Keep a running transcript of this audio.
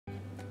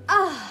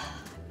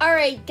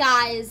Alright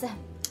guys.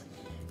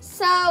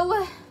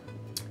 So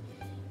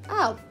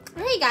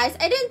hey guys,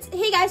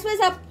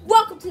 what's up?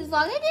 Welcome to the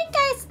vlog.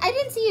 I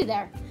didn't see you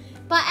there.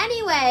 But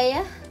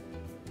anyway,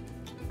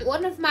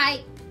 one of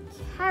my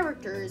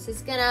characters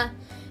is gonna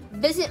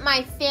visit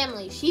my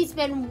family. She's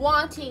been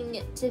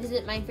wanting to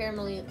visit my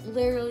family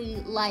literally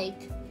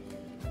like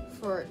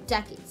for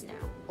decades now,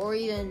 or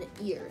even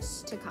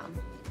years to come.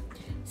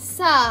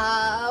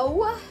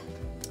 So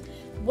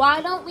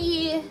why don't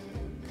we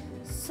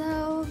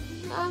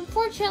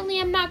unfortunately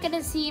I'm not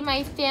gonna see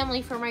my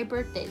family for my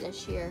birthday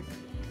this year.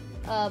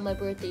 My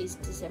birthday's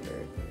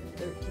December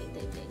 13th,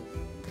 I think.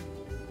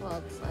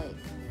 Well, it's like,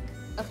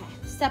 okay,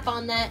 step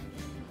on that.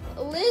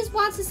 Liz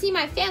wants to see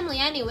my family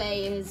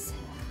anyways.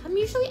 I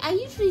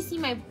usually see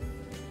my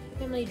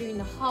family during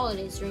the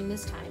holidays during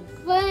this time,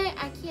 but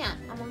I can't.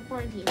 I'm on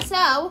quarantine.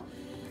 So,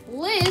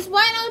 Liz,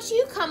 why don't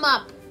you come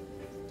up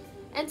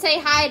and say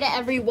hi to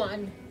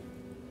everyone?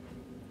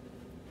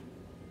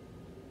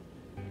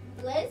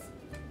 Liz?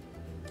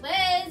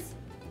 Liz?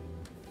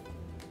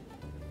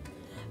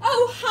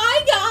 Oh,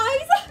 hi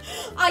guys!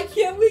 I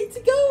can't wait to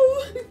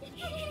go.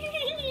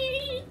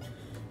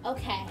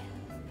 Okay.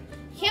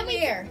 Can't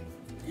wait. Where?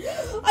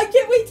 I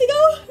can't wait to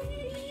go.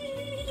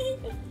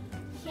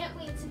 Can't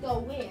wait to go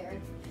where?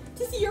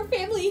 To see your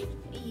family.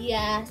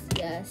 Yes.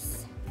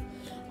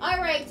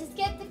 Alright, just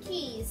get the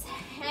keys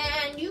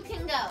and you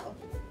can go.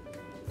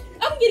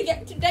 I'm gonna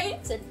get to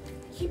dancing.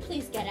 Can you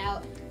please get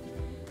out?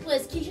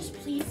 Liz, can you just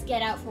please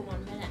get out for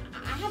 1 minute?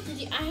 I'm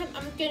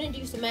gonna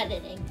do some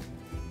editing.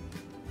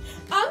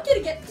 I'm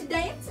gonna get to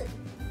dancing.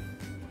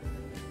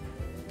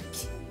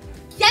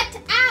 Get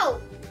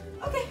out!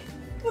 Okay.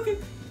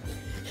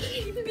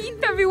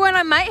 Beep everyone,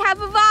 I might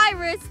have a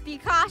virus. Be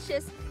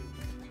cautious.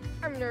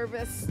 I'm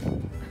nervous.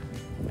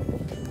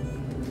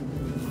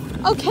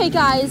 Okay,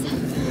 guys.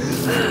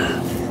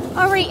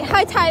 All right,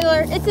 hi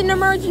Tyler. It's an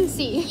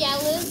emergency. Yeah,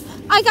 Liz?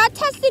 I got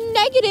tested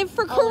negative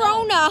for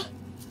corona. No.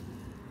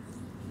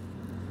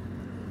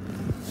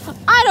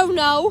 I don't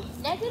know.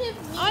 Negative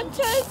means...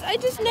 I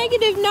just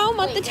negative now. I'm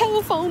at the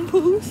telephone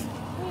booth.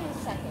 Wait a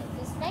second.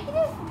 Does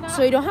negative not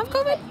So you don't have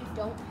mean COVID? that you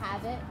don't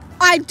have it?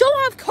 I don't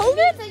have It COVID?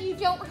 means that you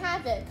don't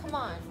have it. Come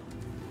on.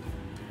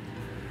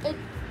 It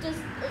means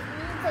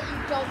that you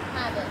don't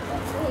have it.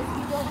 Because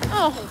you don't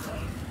have COVID.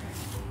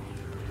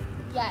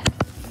 Yes.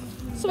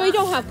 So I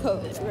don't have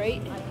COVID,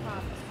 right? I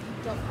promise.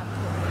 You don't have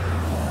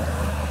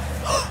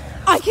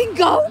COVID. I can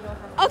go? You don't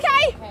have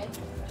Okay. COVID, okay?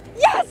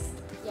 Yes!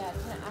 Yeah, I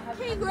have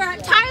Hey, we're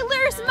at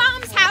Tyler's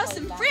mom's house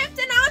in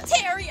Brampton,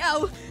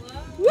 Ontario.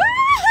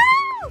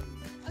 Woohoo!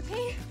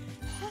 Okay.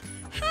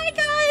 Hi,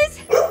 guys.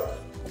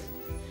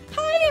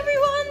 Hi,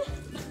 everyone.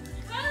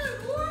 Tyler,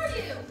 who are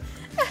you?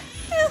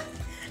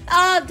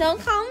 Don't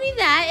call me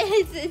that.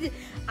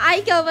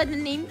 I go by the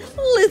name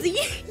Lizzie.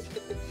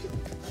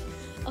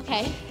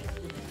 Okay.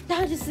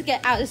 Now just to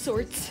get out of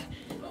sorts,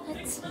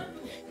 let's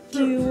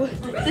do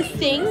the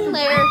thing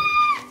there.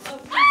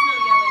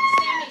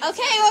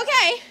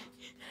 Okay.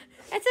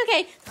 That's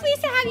okay.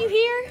 Pleased to have you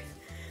here.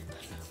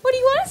 What do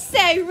you want to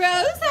say,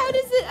 Rose? How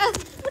does it?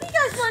 What do you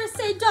guys want to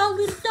say,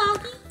 doggy?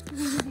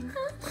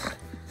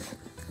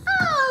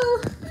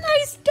 Oh,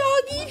 nice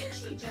doggy.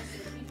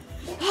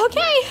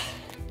 Okay.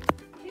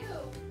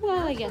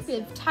 Well, I guess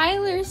if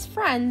Tyler's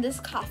friend this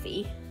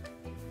coffee.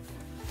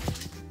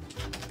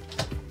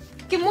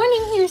 Good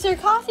morning. Here's your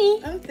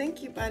coffee. Oh,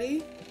 thank you,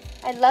 buddy.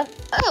 I love.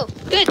 Oh,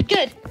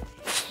 good.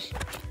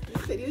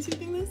 What videos you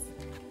think this?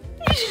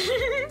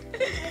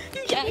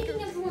 Yeah.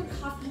 Making everyone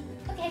coffee.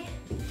 Okay.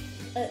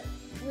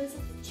 Was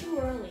it too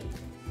early?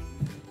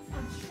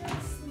 I'm sure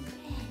I'll sleep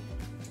in.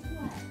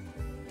 What?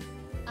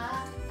 I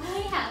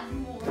have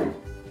more.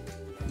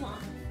 Come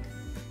on.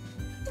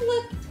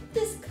 Look,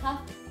 this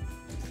cup.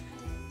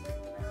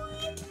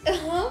 What?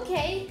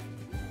 Okay.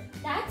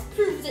 That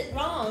proves it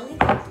wrong.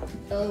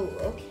 Oh,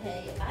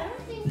 okay. I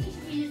don't think we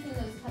should be using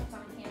those cups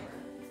on camera.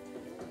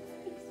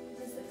 Is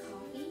this the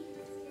coffee?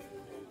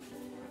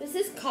 This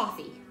is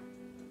coffee.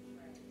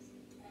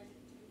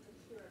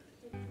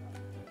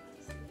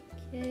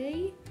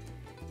 Okay.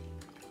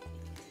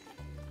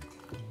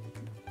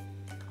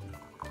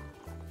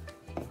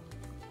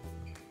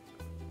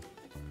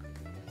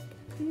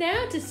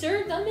 Now to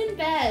serve them in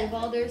bed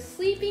while they're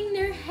sleeping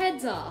their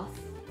heads off.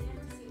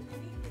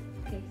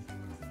 Okay.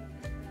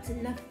 It's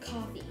enough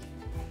coffee.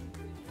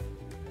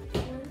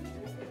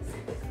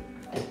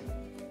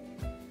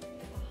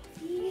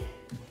 Coffee.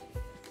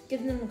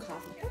 Give them the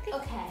coffee.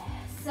 Okay.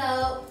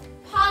 So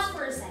pause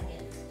for a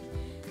second.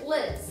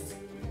 Liz,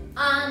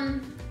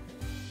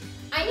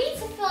 I need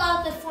to fill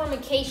out the form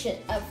to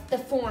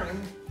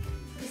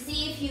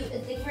see if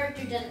the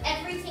character done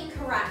everything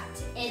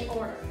correct in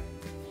order.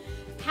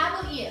 How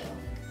about you?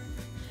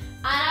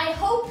 I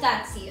hope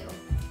that's you,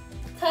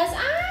 because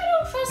I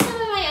don't trust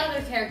some of my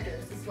other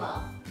characters as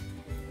well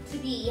to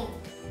be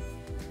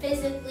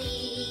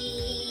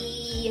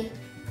physically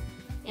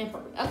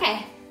important.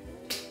 Okay,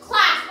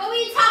 class, what were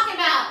you talking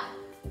about?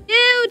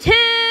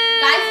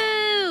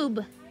 YouTube.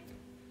 Guys,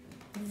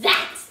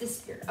 that's the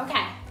spirit.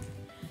 Okay.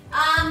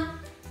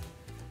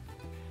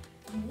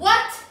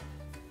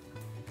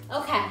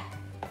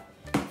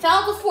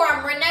 Fill the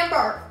form.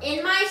 Remember,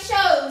 in my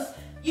shows,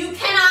 you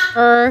cannot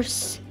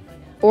curse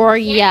or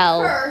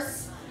yell.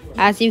 curse.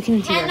 As you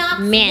can see,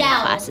 Cannot man,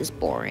 yell. class is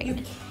boring.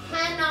 You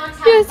cannot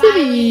have Yes, it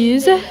violent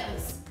is.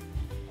 videos.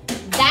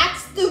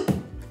 That's the.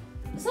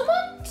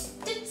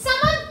 Did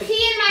someone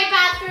pee in my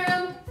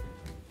bathroom?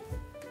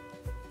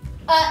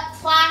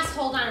 Class,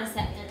 hold on a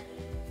second.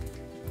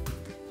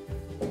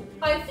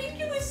 I think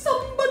it was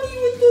somebody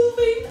with the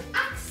lame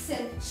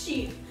accent,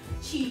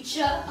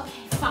 teacher.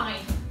 Okay,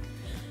 fine.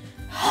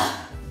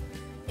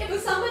 It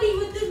was somebody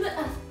with the.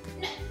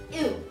 No,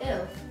 ew.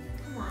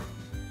 Come on.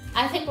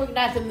 I think we're gonna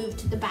have to move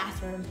to the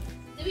bathroom.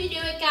 Did we do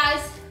it,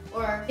 guys?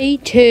 Or Me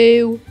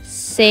too.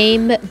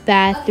 Same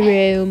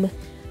bathroom.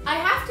 I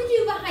have to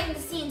do behind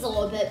the scenes a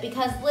little bit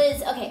because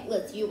Liz. Okay,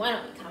 Liz, why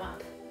don't you come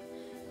up?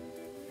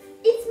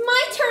 It's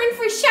my turn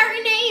for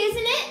Chardonnay,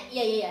 isn't it?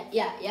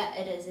 Yeah,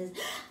 it is.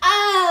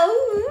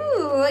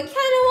 Oh, I kind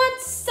of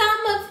want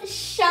some of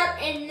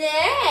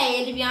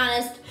Chardonnay, to be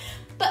honest.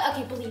 But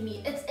okay, believe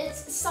me,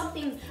 it's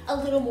something a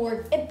little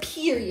more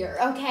imperial,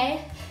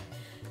 okay?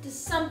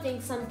 Just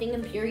something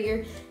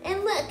imperial.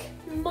 And look,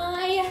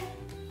 my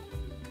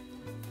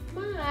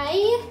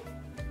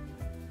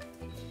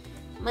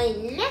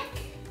neck.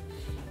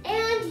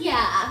 And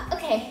yeah,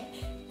 okay.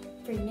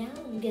 For now,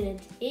 I'm gonna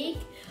take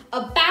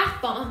a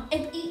bath bomb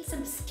and eat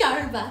some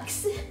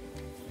Starbucks.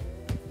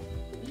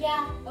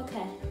 Yeah,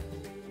 okay.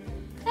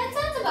 That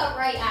sounds about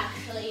right,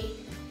 actually.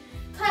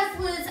 Cause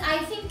Liz, I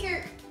think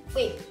you're,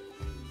 wait.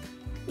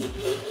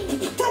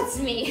 That's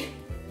me.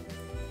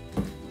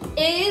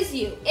 It is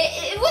you.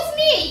 It was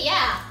me,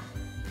 yeah.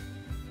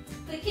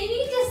 But can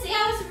you just say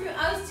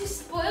I was just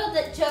spoiled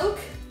at joke?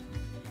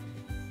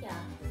 Yeah.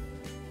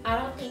 I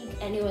don't think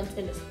anyone's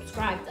gonna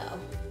subscribe though.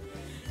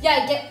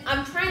 Yeah,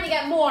 I'm trying to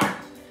get more.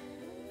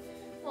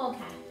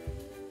 Okay.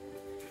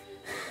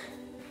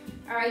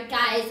 All right,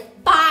 guys.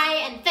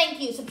 Bye and thank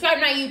you. Subscribe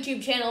to my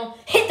YouTube channel.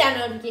 Hit that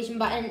notification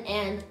button,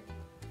 and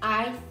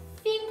I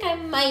think I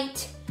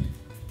might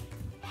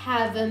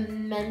have a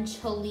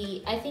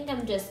mentally. I think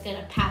I'm just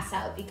gonna pass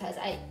out because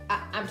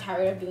I'm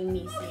tired of doing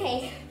these things.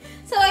 Okay.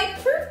 So it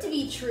proved to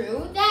be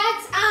true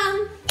that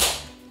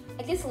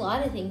I guess a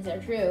lot of things are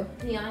true,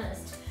 to be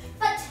honest.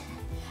 But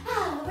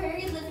where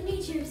I live in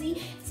New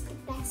Jersey, it's the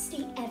best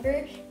state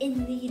ever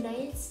in the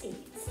United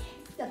States.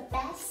 The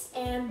best,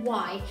 and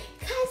why?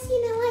 Cause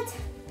you know what?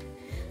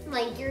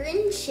 My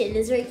Grinchen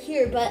is right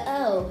here, but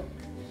oh.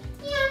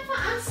 Yeah,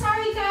 I'm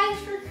sorry guys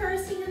for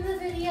cursing in the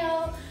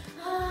video.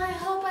 I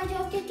hope I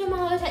don't get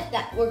demonetized.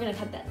 We're gonna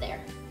cut that there.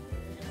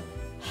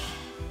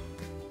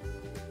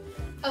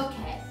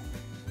 Okay.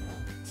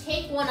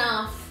 Take one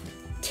off.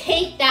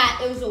 Take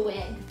that, it was a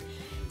wig.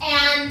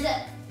 And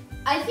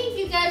I think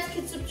you guys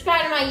could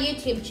subscribe to my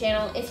YouTube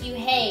channel if you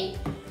hate.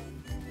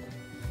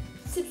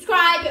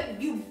 Subscribe,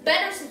 you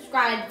better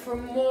subscribe for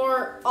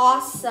more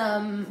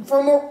awesome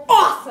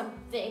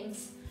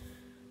things.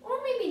 Or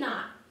maybe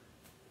not.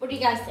 What do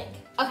you guys think?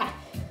 Okay.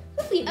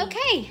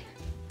 Okay.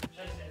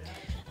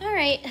 All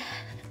right.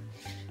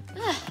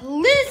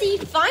 Lizzie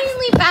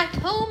finally back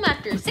home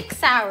after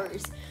 6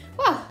 hours.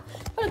 Wow,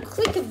 what a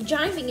click of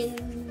driving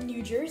in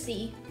New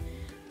Jersey.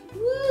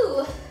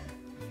 Woo. I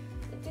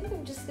think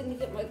I'm just gonna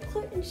get my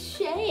cotton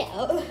shay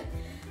out.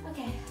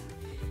 Okay.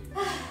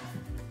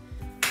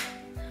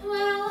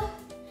 Well,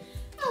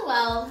 oh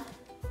well.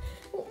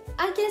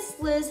 I guess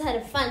Liz had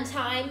a fun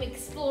time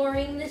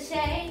exploring the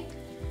shay.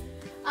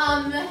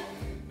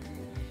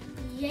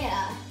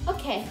 Yeah,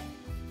 okay.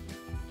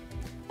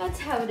 That's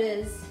how it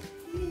is,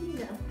 you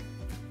know.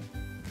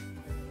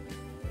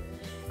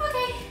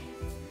 Okay.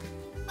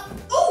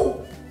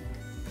 Oh!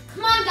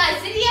 Come on,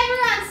 guys, did you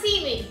ever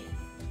see me?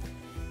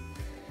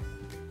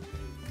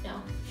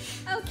 No.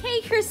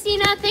 Okay,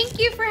 Christina, thank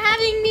you for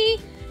having me.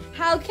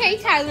 Okay,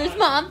 Tyler's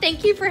mom,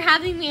 thank you for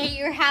having me at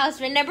your house.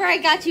 Remember, I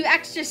got you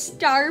extra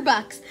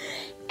Starbucks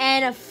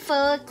and a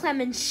full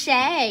clement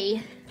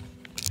shay.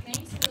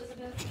 Thanks,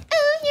 Elizabeth.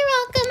 Oh, you're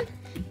welcome.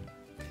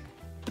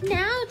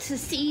 Now to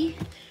see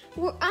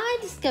what I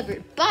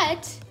discovered,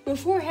 but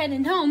before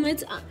heading home,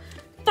 it's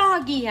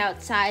foggy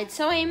outside,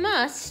 so I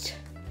must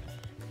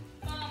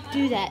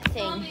do that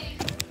thing.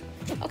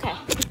 Okay.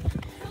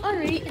 All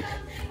right.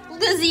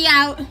 Lizzie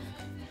out.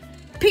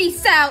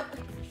 Peace out.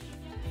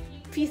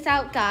 Peace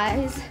out,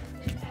 guys.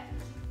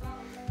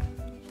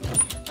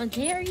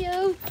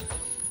 Ontario.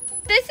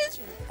 This is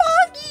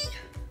foggy.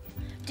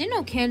 Didn't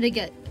know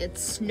Canada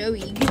gets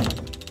snowy.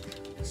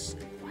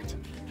 What?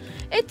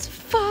 It's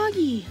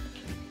foggy.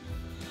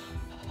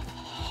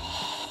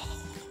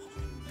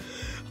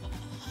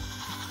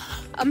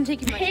 I'm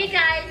taking my. Hey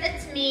guys,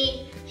 it's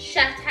me,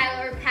 Chef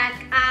Tyler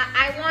Peck.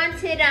 I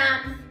wanted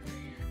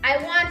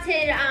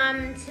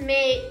to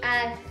make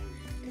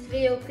this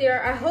video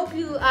clear. I hope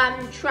you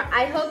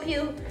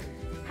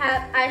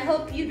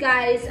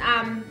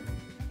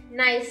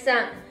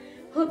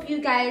hope you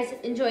guys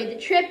enjoyed the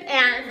trip,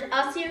 and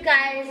I'll see you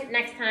guys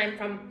next time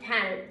from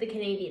Tanner, the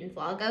Canadian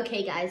vlog.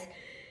 Okay, guys.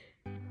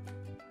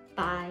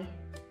 Bye.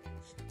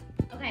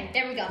 Okay,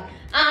 there we go.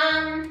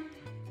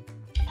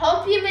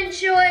 Hope you've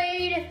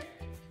enjoyed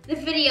the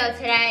video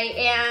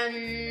today,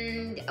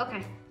 and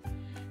okay.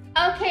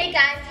 Okay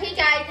guys, hey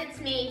guys,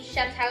 it's me,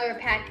 Chef Tyler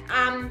Peck.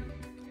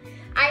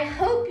 I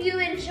hope you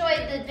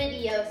enjoyed the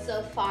video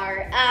so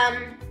far.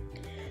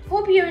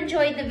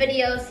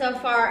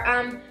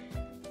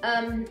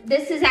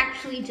 This is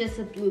actually just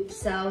a bloop,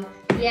 so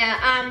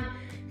yeah.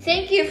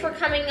 Thank you for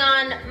coming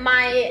on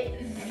my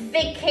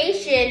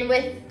vacation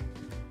with,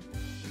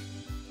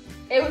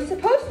 it was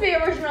supposed to be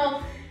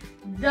original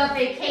The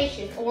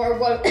Vacation, or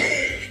what,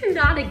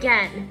 not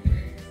again.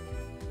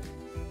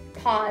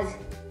 Pause.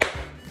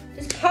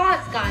 Just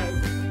pause,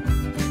 guys.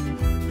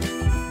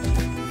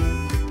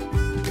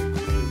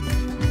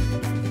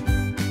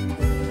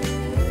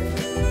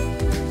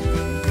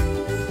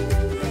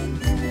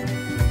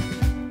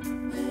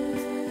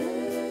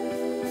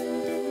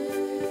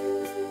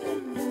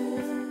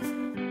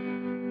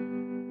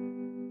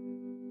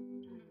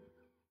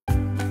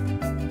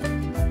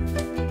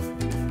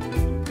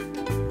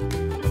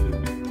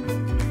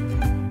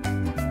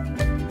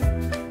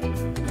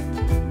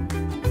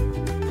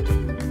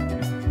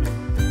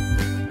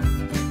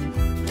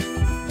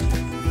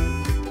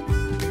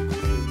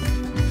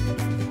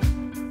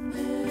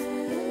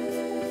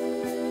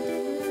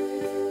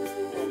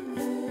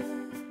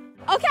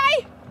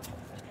 Okay,